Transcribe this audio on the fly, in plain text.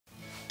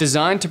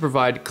Designed to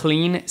provide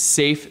clean,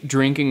 safe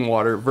drinking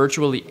water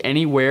virtually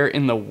anywhere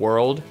in the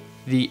world,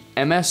 the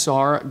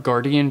MSR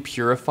Guardian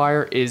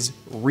Purifier is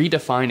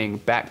redefining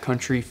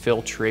backcountry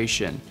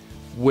filtration.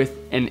 With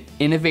an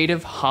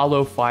innovative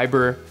hollow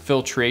fiber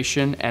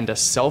filtration and a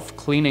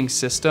self-cleaning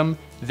system,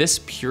 this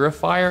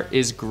purifier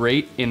is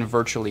great in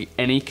virtually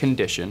any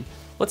condition.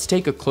 Let's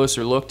take a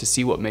closer look to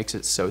see what makes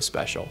it so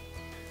special.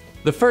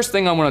 The first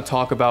thing I want to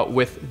talk about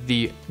with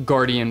the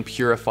Guardian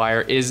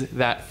Purifier is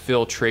that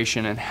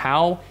filtration and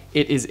how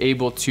it is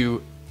able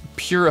to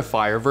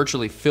purify or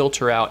virtually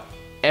filter out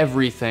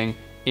everything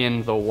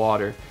in the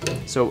water.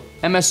 So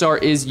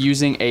MSR is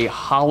using a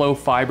hollow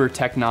fiber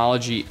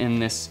technology in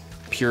this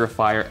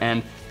purifier,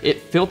 and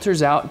it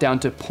filters out down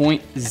to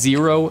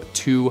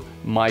 0.02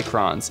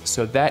 microns.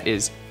 So that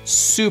is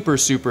super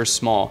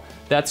small.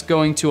 That's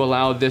going to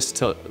allow this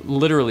to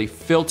literally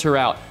filter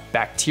out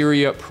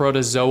bacteria,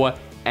 protozoa,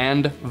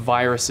 and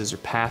viruses or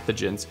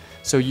pathogens.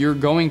 So you're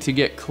going to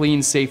get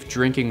clean, safe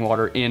drinking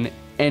water in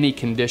any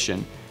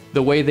condition.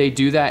 The way they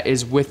do that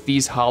is with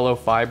these hollow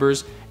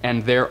fibers,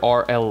 and there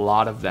are a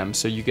lot of them.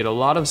 So you get a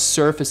lot of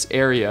surface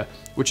area,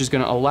 which is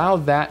going to allow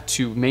that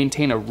to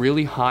maintain a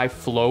really high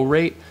flow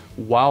rate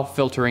while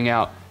filtering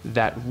out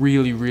that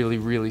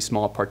really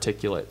small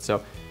particulate.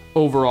 So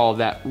overall,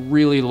 that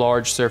really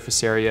large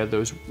surface area,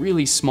 those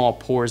really small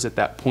pores at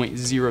that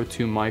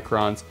 0.02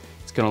 microns,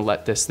 it's going to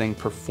let this thing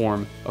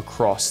perform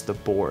across the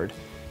board.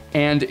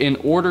 And in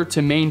order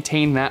to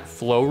maintain that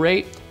flow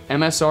rate,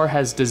 MSR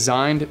has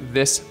designed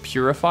this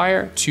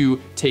purifier to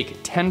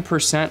take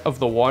 10% of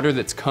the water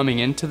that's coming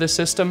into the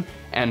system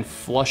and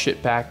flush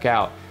it back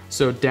out.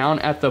 So down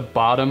at the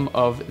bottom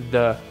of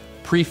the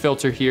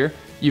pre-filter here,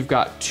 you've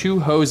got two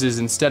hoses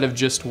instead of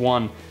just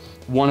one.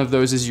 One of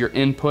those is your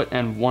input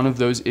and one of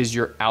those is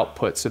your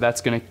output. So that's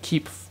going to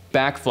keep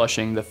back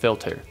flushing the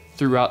filter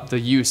throughout the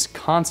use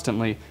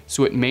constantly,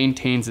 so it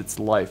maintains its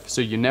life.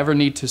 So you never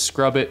need to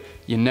scrub it,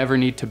 you never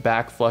need to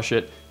back flush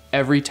it.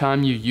 Every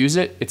time you use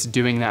it, it's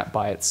doing that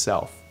by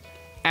itself.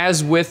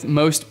 As with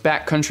most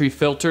backcountry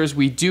filters,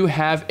 we do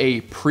have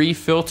a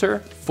pre-filter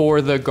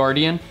for the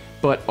Guardian,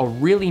 but a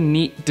really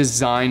neat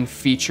design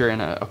feature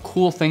and a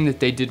cool thing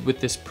that they did with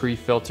this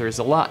pre-filter is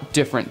a lot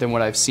different than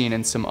what I've seen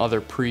in some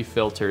other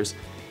pre-filters.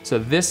 So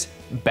this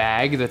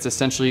bag that's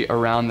essentially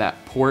around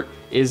that port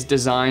is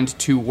designed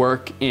to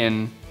work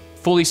in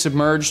fully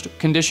submerged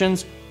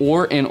conditions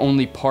or in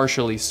only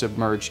partially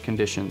submerged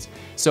conditions.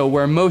 So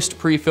where most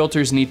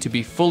pre-filters need to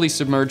be fully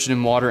submerged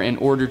in water in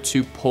order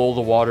to pull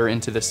the water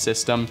into the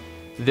system,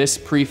 this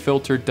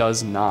pre-filter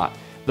does not.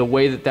 The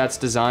way that that's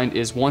designed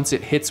is once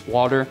it hits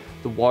water,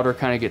 the water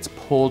kind of gets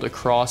pulled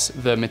across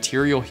the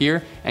material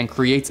here and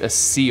creates a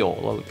seal,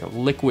 like a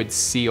liquid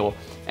seal,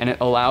 and it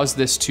allows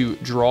this to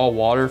draw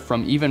water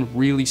from even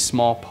really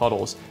small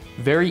puddles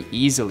very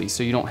easily,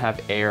 so you don't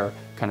have air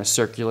kind of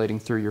circulating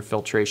through your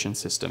filtration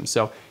system.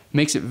 So it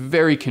makes it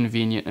very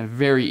convenient and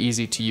very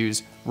easy to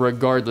use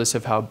regardless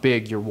of how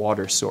big your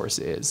water source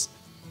is.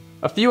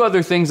 A few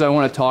other things I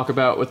want to talk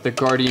about with the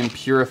Guardian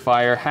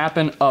Purifier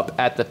happen up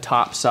at the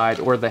top side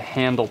or the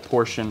handle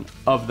portion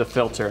of the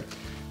filter.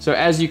 So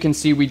as you can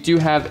see, we do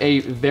have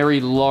a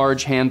very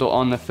large handle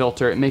on the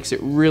filter. It makes it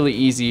really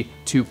easy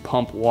to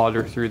pump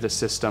water through the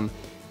system.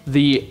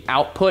 The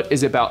output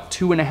is about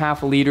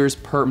 2.5 liters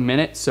per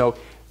minute. So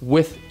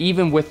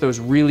even with those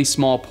really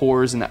small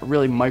pores and that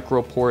really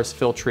micro porous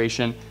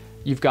filtration,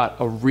 you've got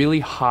a really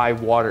high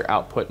water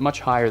output, much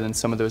higher than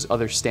some of those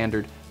other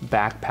standard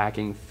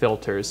backpacking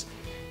filters.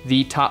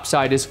 The top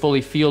side is fully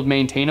field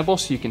maintainable,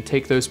 so you can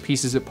take those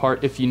pieces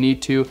apart if you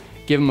need to,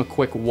 give them a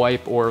quick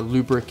wipe or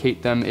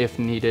lubricate them if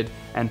needed,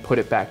 and put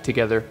it back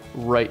together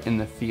right in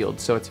the field.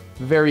 So it's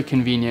very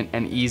convenient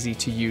and easy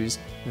to use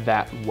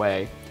that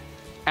way.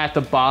 At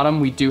the bottom,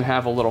 we do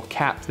have a little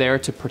cap there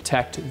to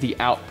protect the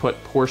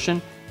output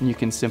portion, and you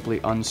can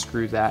simply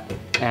unscrew that.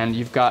 And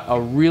you've got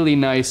a really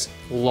nice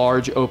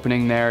large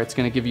opening there. It's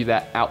gonna give you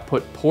that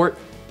output port,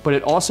 but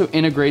it also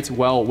integrates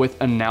well with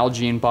a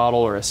Nalgene bottle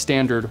or a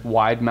standard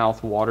wide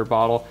mouth water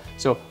bottle.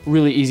 So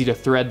really easy to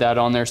thread that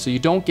on there so you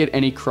don't get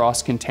any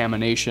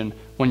cross-contamination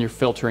when you're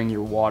filtering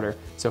your water.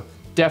 So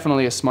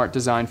definitely a smart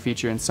design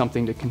feature and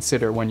something to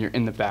consider when you're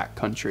in the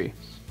backcountry.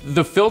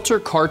 The filter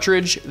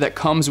cartridge that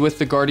comes with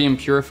the Guardian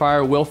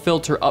Purifier will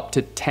filter up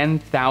to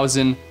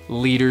 10,000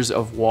 liters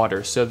of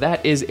water. So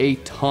that is a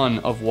ton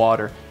of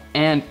water.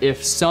 And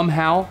if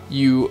somehow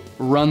you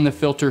run the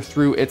filter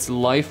through its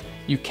life,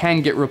 you can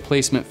get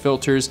replacement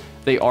filters.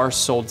 They are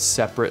sold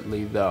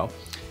separately though.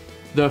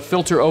 The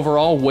filter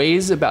overall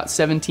weighs about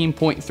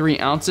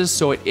 17.3 ounces,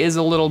 so it is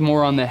a little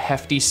more on the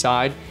hefty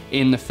side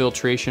in the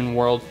filtration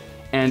world.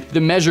 And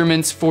the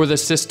measurements for the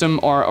system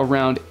are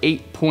around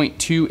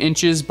 8.2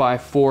 inches by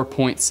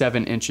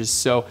 4.7 inches.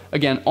 So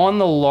again, on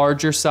the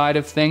larger side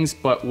of things,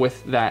 but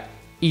with that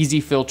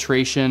easy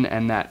filtration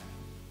and that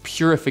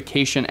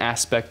purification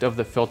aspect of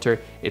the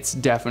filter, it's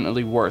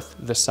definitely worth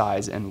the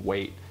size and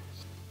weight.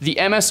 The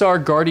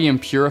MSR Guardian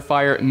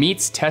Purifier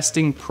meets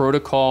testing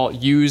protocol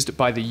used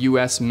by the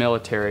US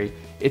military.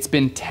 It's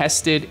been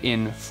tested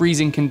in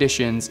freezing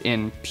conditions,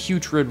 in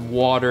putrid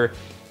water.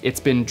 It's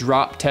been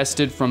drop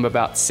tested from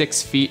about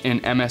 6 feet in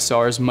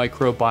MSR's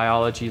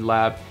microbiology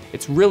lab.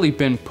 It's really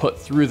been put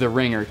through the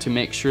ringer to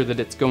make sure that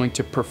it's going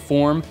to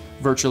perform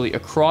virtually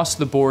across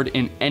the board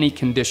in any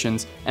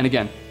conditions. And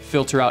again,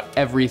 filter out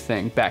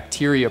everything: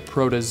 bacteria,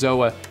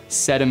 protozoa,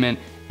 sediment,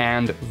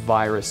 and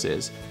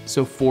viruses.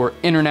 So for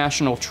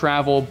international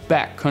travel,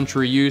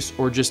 backcountry use,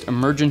 or just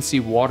emergency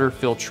water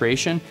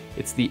filtration,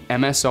 it's the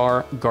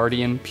MSR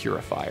Guardian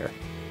Purifier.